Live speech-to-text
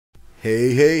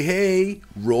Hey, hey, hey,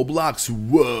 Roblox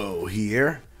Woah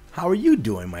here. How are you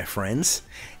doing, my friends?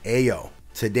 Ayo,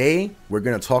 today we're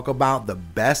going to talk about the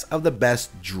best of the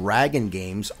best dragon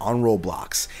games on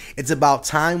Roblox. It's about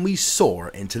time we soar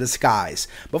into the skies.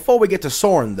 Before we get to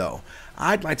soaring though,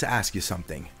 I'd like to ask you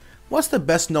something. What's the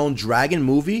best known dragon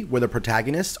movie where the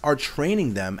protagonists are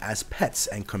training them as pets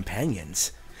and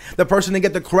companions? The person to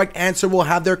get the correct answer will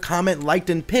have their comment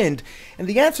liked and pinned, and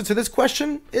the answer to this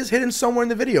question is hidden somewhere in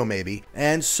the video maybe.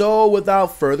 And so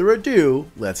without further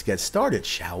ado, let's get started,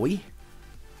 shall we?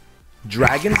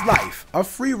 Dragon's Life, a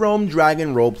free roam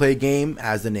dragon roleplay game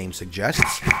as the name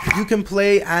suggests. You can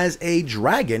play as a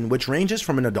dragon which ranges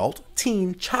from an adult,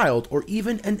 teen, child, or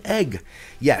even an egg.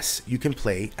 Yes, you can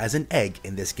play as an egg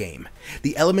in this game.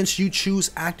 The elements you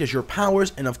choose act as your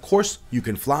powers, and of course, you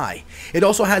can fly. It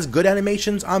also has good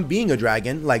animations on being a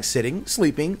dragon, like sitting,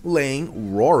 sleeping,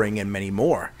 laying, roaring, and many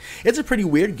more. It's a pretty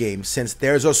weird game since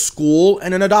there's a school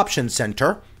and an adoption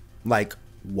center. Like,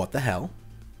 what the hell?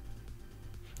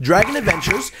 Dragon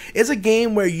Adventures is a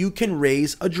game where you can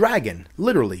raise a dragon,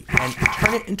 literally, and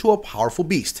turn it into a powerful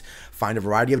beast. Find a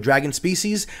variety of dragon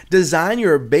species, design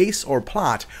your base or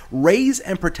plot, raise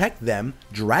and protect them,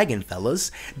 dragon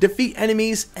fellas, defeat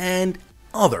enemies and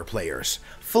other players,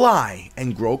 fly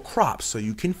and grow crops so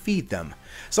you can feed them.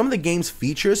 Some of the game's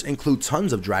features include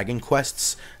tons of dragon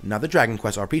quests, not the Dragon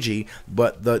Quest RPG,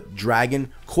 but the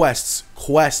dragon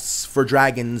quests for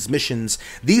dragons missions.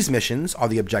 These missions are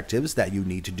the objectives that you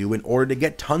need to do in order to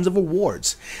get tons of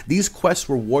rewards. These quests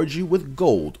reward you with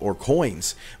gold or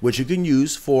coins, which you can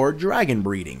use for dragon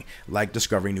breeding, like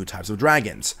discovering new types of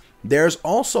dragons. There's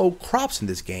also crops in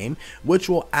this game, which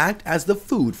will act as the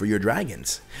food for your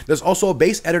dragons. There's also a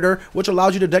base editor, which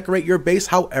allows you to decorate your base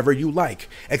however you like,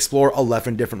 explore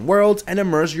 11 different worlds, and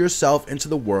immerse yourself into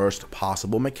the worst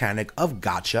possible mechanic of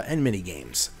gacha and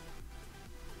minigames.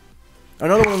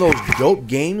 Another one of those dope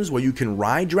games where you can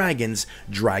ride dragons,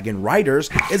 Dragon Riders,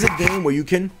 is a game where you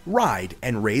can ride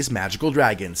and raise magical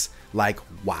dragons. Like,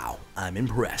 wow, I'm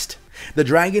impressed. The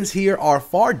dragons here are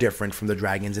far different from the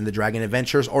dragons in the Dragon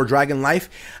Adventures or Dragon Life.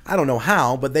 I don't know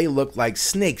how, but they look like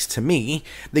snakes to me.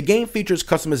 The game features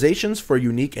customizations for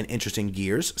unique and interesting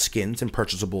gears, skins, and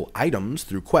purchasable items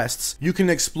through quests. You can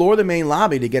explore the main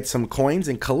lobby to get some coins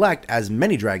and collect as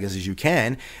many dragons as you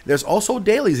can. There's also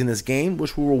dailies in this game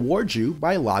which will reward you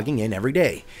by logging in every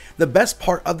day. The best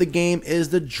part of the game is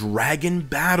the dragon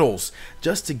battles.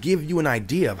 Just to give you an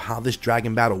idea of how this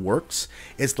dragon battle works,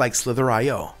 it's like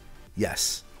Slither.io.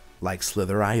 Yes, like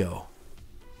Slither.io.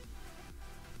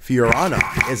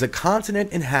 Fiorana is a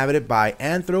continent inhabited by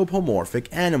anthropomorphic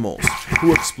animals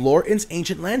who explore its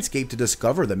ancient landscape to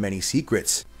discover the many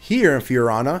secrets. Here in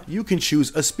Fiorana, you can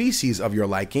choose a species of your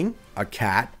liking: a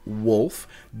cat, wolf,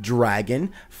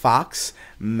 dragon, fox,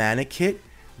 manakit.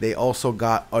 They also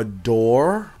got a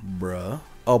door, bruh,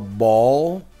 a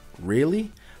ball,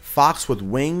 really? Fox with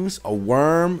wings, a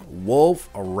worm, wolf,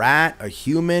 a rat, a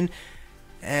human,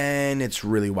 and it's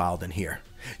really wild in here.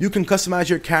 You can customize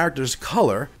your character's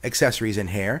color, accessories, and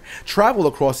hair, travel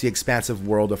across the expansive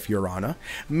world of Fiorana,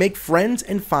 make friends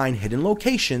and find hidden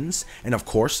locations, and of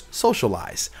course,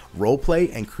 socialize,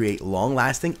 roleplay, and create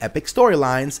long-lasting epic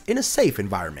storylines in a safe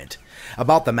environment.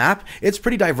 About the map, it's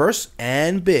pretty diverse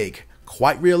and big,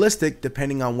 quite realistic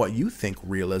depending on what you think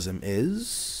realism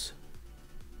is.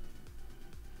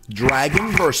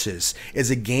 Dragon Versus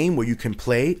is a game where you can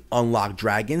play, unlock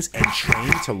dragons, and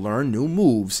train to learn new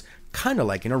moves, kind of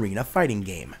like an arena fighting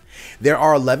game. There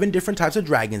are 11 different types of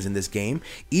dragons in this game,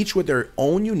 each with their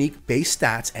own unique base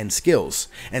stats and skills.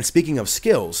 And speaking of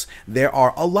skills, there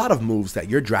are a lot of moves that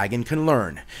your dragon can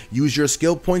learn. Use your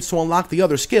skill points to unlock the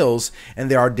other skills, and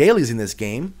there are dailies in this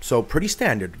game, so pretty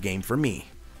standard game for me.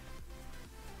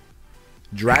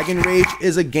 Dragon Rage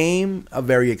is a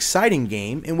very exciting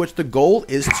game in which the goal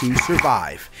is to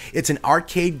survive. It's an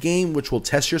arcade game which will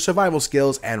test your survival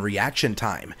skills and reaction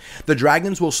time. The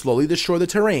dragons will slowly destroy the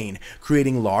terrain,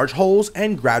 creating large holes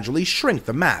and gradually shrink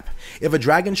the map. If a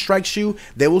dragon strikes you,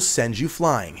 they will send you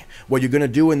flying. What you're going to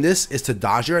do in this is to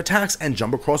dodge your attacks and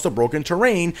jump across the broken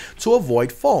terrain to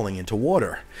avoid falling into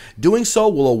water. Doing so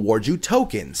will award you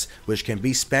tokens, which can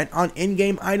be spent on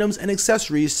in-game items and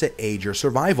accessories to aid your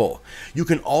survival. You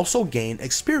can also gain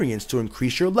experience to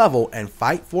increase your level and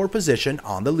fight for position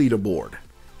on the leaderboard.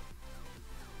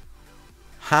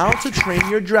 How to Train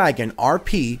Your Dragon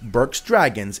RP Burke's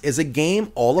Dragons is a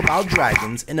game all about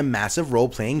dragons in a massive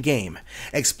role-playing game.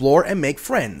 Explore and make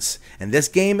friends. And this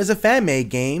game is a fan-made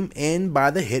game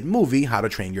by the hit movie How to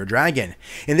Train Your Dragon.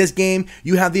 In this game,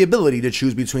 you have the ability to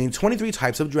choose between 23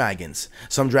 types of dragons.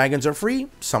 Some dragons are free,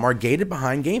 some are gated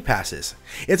behind game passes.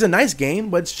 It's a nice game,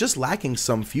 but it's just lacking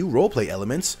some few roleplay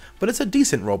elements, but it's a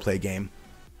decent roleplay game.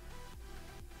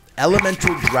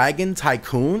 Elemental Dragon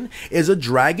Tycoon is a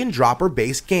dragon dropper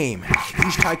based game.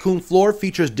 Each tycoon floor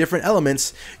features different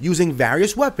elements, using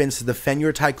various weapons to defend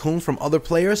your tycoon from other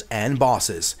players and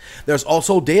bosses. There's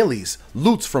also dailies,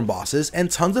 loots from bosses,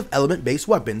 and tons of element based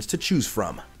weapons to choose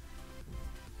from.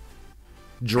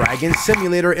 Dragon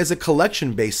Simulator is a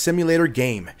collection-based simulator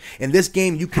game. In this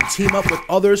game, you can team up with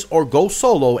others or go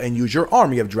solo and use your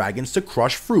army of dragons to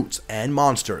crush fruits and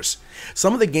monsters.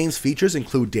 Some of the game's features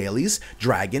include dailies,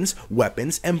 dragons,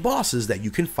 weapons, and bosses that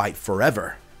you can fight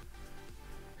forever.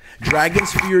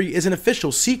 Dragon's Fury is an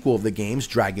official sequel of the game's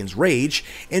Dragon's Rage,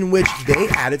 in which they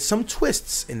added some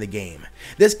twists in the game.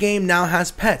 This game now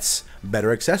has pets,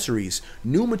 better accessories,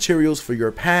 new materials for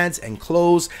your pads and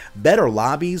clothes, better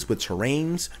lobbies with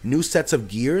terrains, new sets of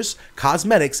gears,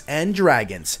 cosmetics, and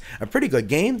dragons. A pretty good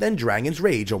game than Dragon's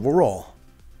Rage overall.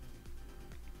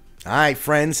 Alright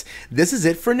friends, this is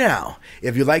it for now.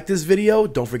 If you like this video,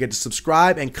 don't forget to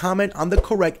subscribe and comment on the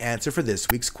correct answer for this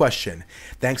week's question.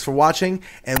 Thanks for watching,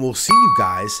 and we'll see you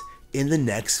guys in the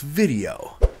next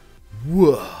video.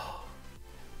 Whoa.